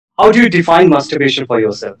how do you define masturbation for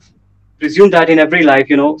yourself? Presume that in every life,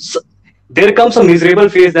 there comes a miserable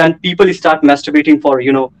phase and people start masturbating for,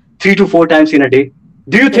 3 to 4 times in a day.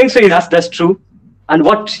 Do you think so? That's true? And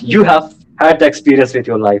what you have had the experience with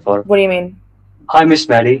your life or? What do you mean? Hi, Miss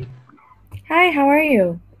Maddie. Hi, how are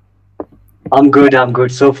you? I'm good. I'm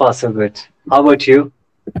good. So far, so good. How about you?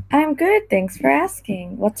 I'm good, thanks for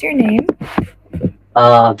asking. What's your name?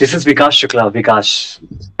 This is Vikas Shukla. Vikas.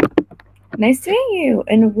 Nice to meet you.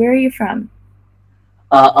 And where are you from?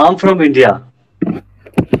 I'm from India.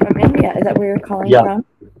 From India. Is that where you're calling Yeah. from?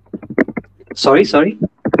 Sorry.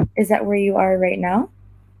 Is that where you are right now?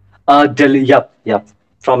 Delhi. Yep.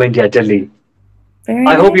 From India, Delhi. Very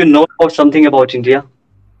I hope nice. you know about something about India.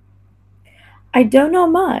 I don't know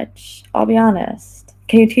much, I'll be honest.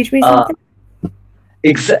 Can you teach me Uh, something?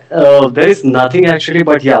 there is nothing actually,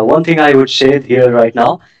 but yeah, one thing I would share here right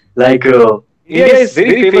now, like India is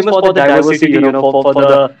very famous for the diversity,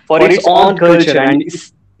 for its own culture, and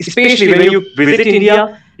especially when you visit India,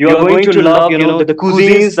 you are going to love, the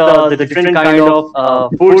cuisines, the different kind of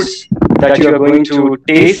foods that you are going to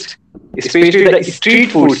taste, especially the street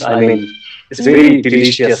foods. I mean, it's very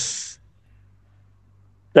delicious.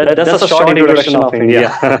 That's a short introduction of India.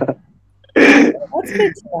 That's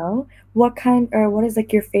good to know. What is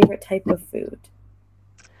like your favorite type of food?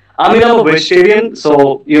 I mean, I'm a vegetarian,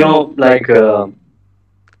 so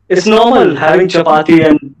it's normal having chapati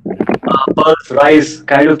and pulse, rice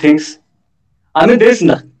kind of things. I mean, there's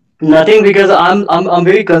nothing because I'm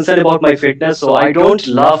very concerned about my fitness, so I don't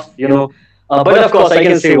love. But of course, I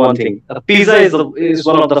can say one thing: pizza is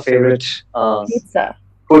one of the favorite Pizza.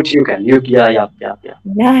 food you can. Yeah. You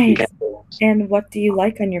Nice. can. And what do you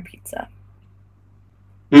like on your pizza?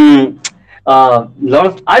 Hmm. Lot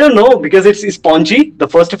of I don't know because it's spongy. The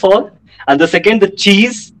first of all, and the second the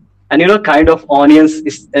cheese and kind of onions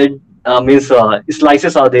is means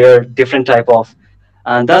slices are there different type of,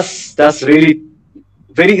 and that's really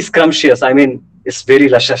very scrumptious. I mean, it's very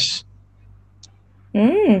luscious.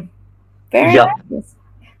 Mmm. Very Yeah, nice.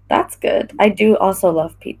 That's good. I do also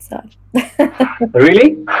love pizza. really.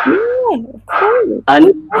 Yeah, of course.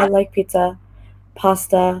 And I like pizza,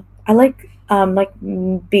 pasta. I like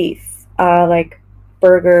beef. Like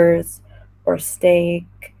burgers or steak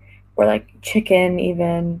or like chicken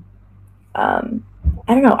even. I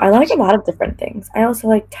don't know. I like a lot of different things. I also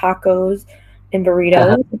like tacos and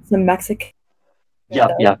burritos. Some Mexican.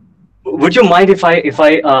 yeah. Would you mind if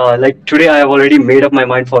I like today I have already made up my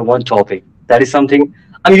mind for one topic. That is something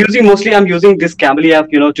I'm using this Cambly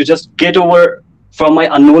app, to just get over from my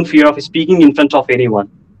unknown fear of speaking in front of anyone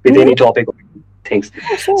with any topic or things.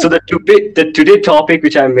 Yeah, sure. So the today topic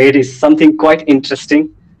which I made is something quite interesting.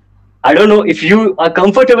 I don't know if you are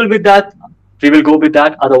comfortable with that. We will go with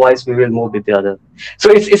that. Otherwise, we will move with the other.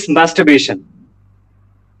 So it's masturbation.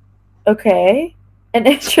 Okay. An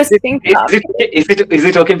Is interesting topic.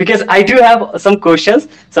 it okay? Because I do have some questions,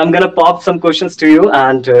 so I'm gonna pop some questions to you,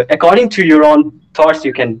 and according to your own thoughts,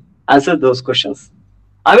 you can answer those questions.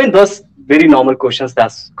 I mean, those very normal questions.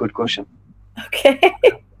 That's good question. Okay.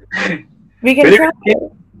 We can Will try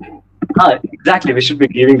you, it. exactly. We should be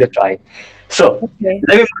giving the try. So Okay.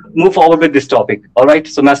 let me move forward with this topic. All right.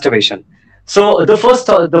 So masturbation. So the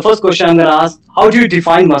first question I'm gonna ask: how do you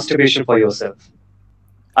define masturbation for yourself?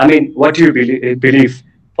 I mean, what do you believe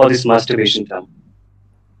for this masturbation term?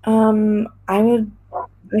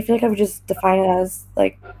 I feel like I would just define it as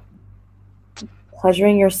like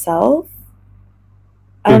pleasuring yourself.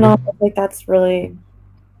 I don't know. I feel like that's really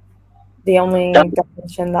the only That-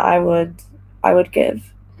 definition that I would give.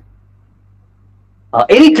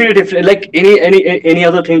 any creative, like any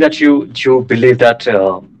other thing that you believe that?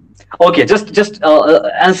 Okay, just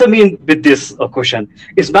answer me with this question: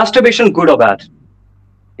 is masturbation good or bad?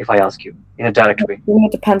 If I ask you in a direct way. I think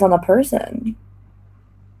it depends on the person.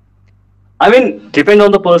 I mean, depend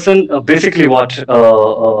on the person. Basically, what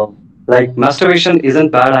like masturbation isn't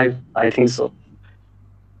bad. I think so.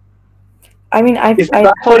 I mean, Is it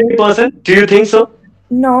bad for any person? Do you think so?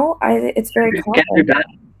 no, it's very It can be common. bad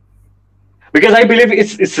because I believe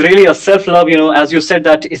it's really a self love. As you said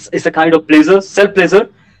that it's a kind of pleasure, self pleasure.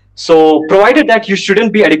 So provided that you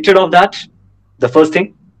shouldn't be addicted of that, the first thing.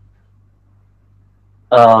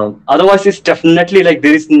 Otherwise, it's definitely like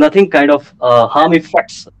there is nothing kind of harm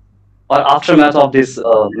effects or aftermath of this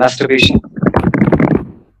masturbation.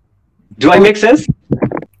 Do I make sense?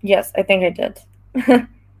 Yes, I think I did.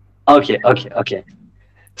 Okay.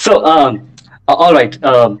 So, all right.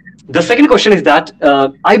 The second question is that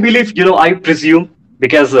I believe, I presume,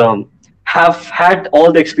 because have had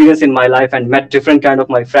all the experience in my life and met different kind of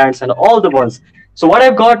my friends and all the ones. So what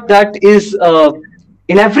I've got that is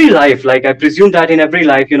in every life, like I presume that in every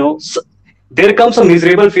life, there comes a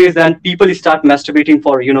miserable phase and people start masturbating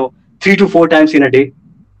for 3 to 4 times in a day.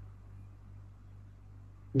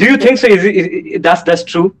 Do you Yeah, think so? That's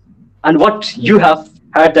true? And what you have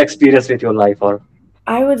had the experience with your life, or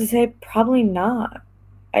I would say probably not.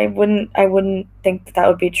 I wouldn't think that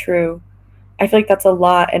would be true. I feel like that's a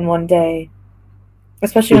lot in one day,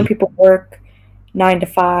 especially when people work 9 to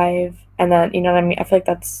 5, and then you know what I mean. I feel like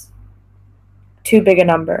that's too big a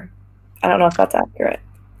number. I don't know if that's accurate.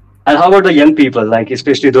 and how about the young people, like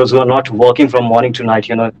especially those who are not working from morning to night,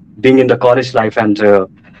 being in the college life and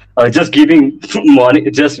just giving money,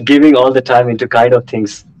 just giving all the time into kind of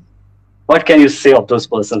things. What can you say of those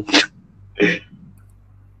persons?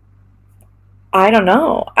 I don't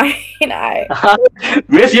know. I mean,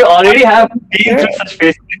 Miss, you already have been sure. through such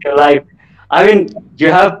phases in your life. I mean,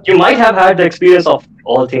 you might have had the experience of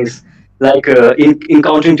all things, like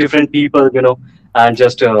encountering different people, and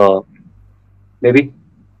just maybe.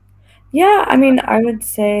 Yeah, I mean, I would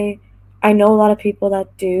say I know a lot of people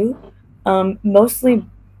that do, mostly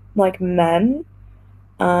like men,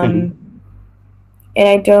 um, Mhm. and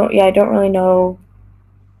I don't really know.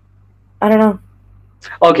 I don't know.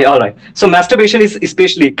 Okay, all right. So masturbation is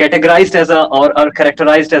especially categorized as a or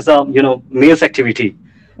characterized as a male's activity.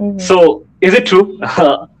 Hmm. So is it true?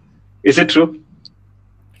 Is it true?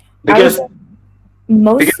 I would say Because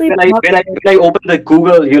because mostly when I open the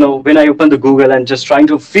Google, when I open the Google and just trying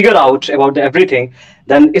to figure out about everything,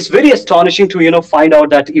 then it's very astonishing to find out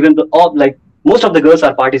that even like most of the girls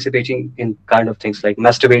are participating in kind of things like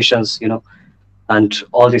masturbations, and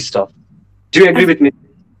all this stuff. Do you I agree with me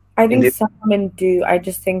I in think this? some women do. I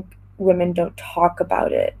just think women don't talk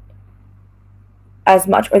about it as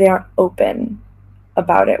much, or they aren't open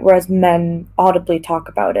about it, whereas men audibly talk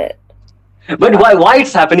about it. But Uh, why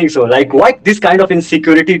it's happening so? Like why this kind of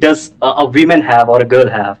insecurity does a woman have or a girl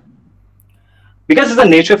have? Because it's a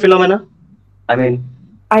nature phenomena. I mean,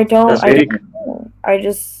 I don't. that's I very. don't know.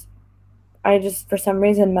 I just for some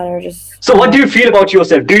reason men are just So, what more. do you feel about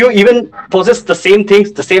yourself? Do you even possess the same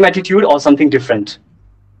things, the same attitude, or something different?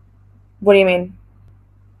 What do you mean?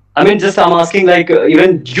 I mean, just I'm asking, like,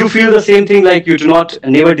 even you feel the same thing, like you do not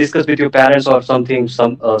never discuss with your parents or something,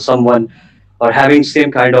 someone, or having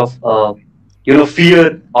same kind of,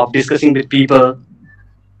 fear of discussing with people.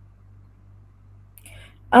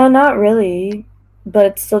 Not really, but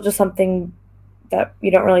it's still just something that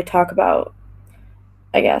you don't really talk about.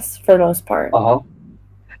 I guess for the most part. Uh-huh.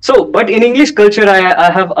 So, but in English culture,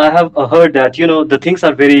 I have heard that the things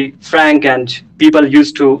are very frank and people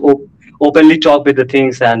used to openly talk with the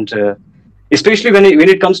things, and especially when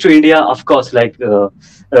it comes to India, of course, like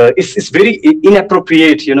it's very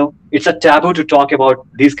inappropriate. It's a taboo to talk about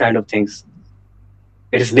these kind of things.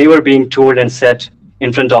 It is never being told and said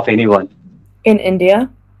in front of anyone. In India,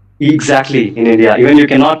 Exactly, in India, even you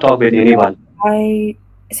cannot talk with anyone. I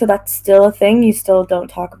so that's still a thing. You still don't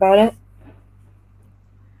talk about it.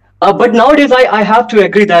 But nowadays, I have to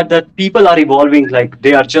agree that people are evolving. Like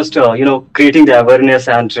they are just creating the awareness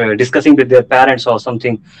and discussing with their parents or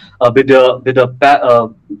something, with the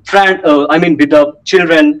friend. I mean, with the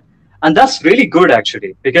children, and that's really good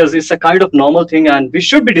actually because it's a kind of normal thing, and we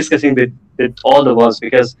should be discussing with all the ones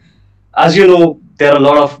because, as you know, there are a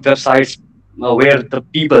lot of websites where the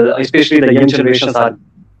people, especially the young generations, are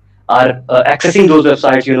accessing those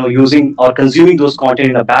websites, using or consuming those content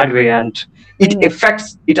in a bad way, and Hmm.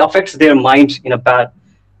 it affects their mind in a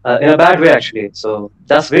bad way actually. So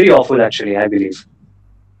that's very awful actually, I believe.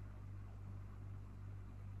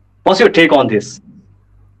 What's your take on this?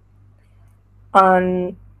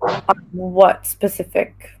 On what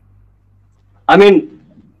specific? I mean,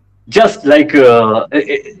 just like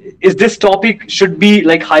is this topic should be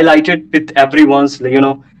like highlighted with everyone's,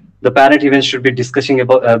 the parent even should be discussing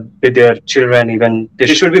about with their children, even they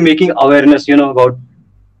should be making awareness, about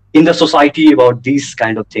in the society about these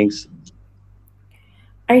kind of things.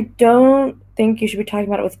 I don't think you should be talking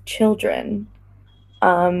about it with children.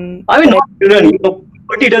 I mean, But I not children, do.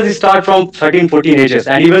 puberty does start from 13, 14 ages,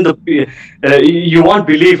 and even you won't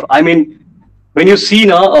believe. I mean, when you see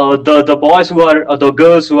now the boys who are the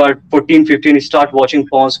girls who are 14, 15 start watching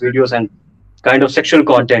porns videos and kind of sexual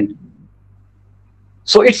content.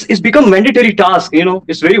 So it's become mandatory task.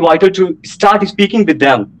 It's very vital to start speaking with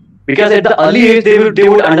them because at the early age they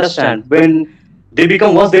would understand when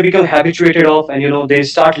once they become habituated of, and they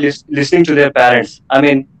start listening to their parents. I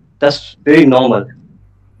mean, that's very normal.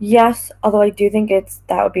 Yes, although I do think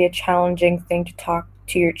that would be a challenging thing to talk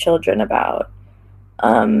to your children about.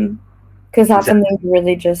 Because not Exactly. something you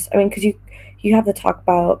really just. I mean, because you you have to talk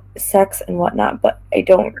about sex and whatnot, but I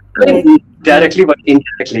don't I really. mean, directly but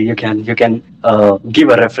indirectly, you can give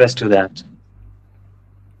a reference to that.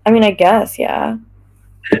 I mean, I guess, yeah.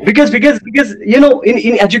 Because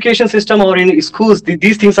in education system or in schools,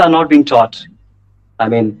 these things are not being taught. I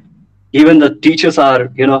mean, even the teachers are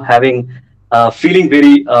having feeling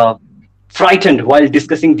very frightened while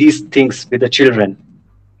discussing these things with the children.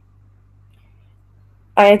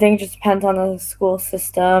 I think it just depends on the school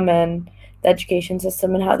system and the education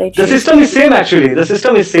system and how they The choose. system is same, actually. The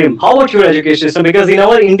system is same. How about your education system? Because in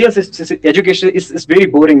our Indian education is very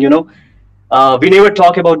boring. We never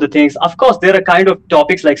talk about the things. Of course, there are kind of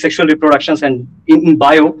topics like sexual reproductions and in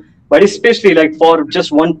bio, but especially like for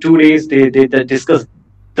just 1 2 days they discuss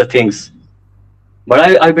the things.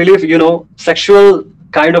 But I believe sexual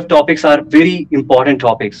kind of topics are very important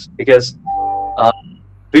topics because uh,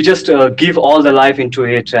 we just give all the life into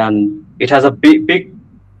it, and it has a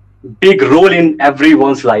big role in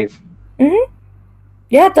everyone's life. Mm-hmm.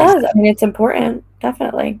 Yeah, it does. I mean, it's important,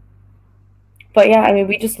 definitely. But yeah, I mean,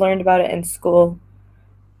 we just learned about it in school.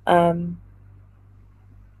 Um,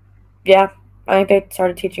 yeah, I think they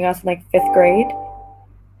started teaching us in like fifth grade.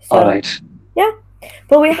 All So right. yeah,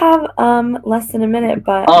 but we have less than a minute.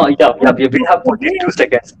 But Oh, yeah. We have 42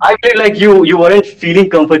 seconds. I feel like you weren't feeling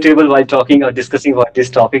comfortable while talking or discussing about this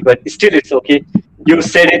topic, but still it's okay. You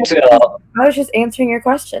said it. I was just answering your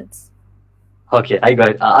questions. Okay, I got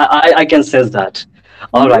it. I can sense that.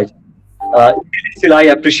 All Mm-hmm. right. Still, I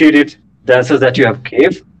appreciated the answers that you have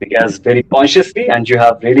gave because very consciously, and you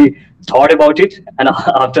have really thought about it, and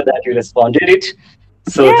after that you responded it.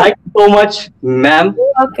 So Yeah, thank you so much, ma'am,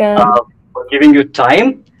 you're welcome. for giving your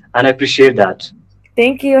time, and I appreciate that.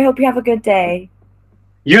 Thank you. I hope you have a good day.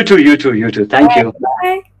 You too, you too, you too. All Thank right, you.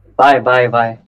 bye. Bye, bye, bye.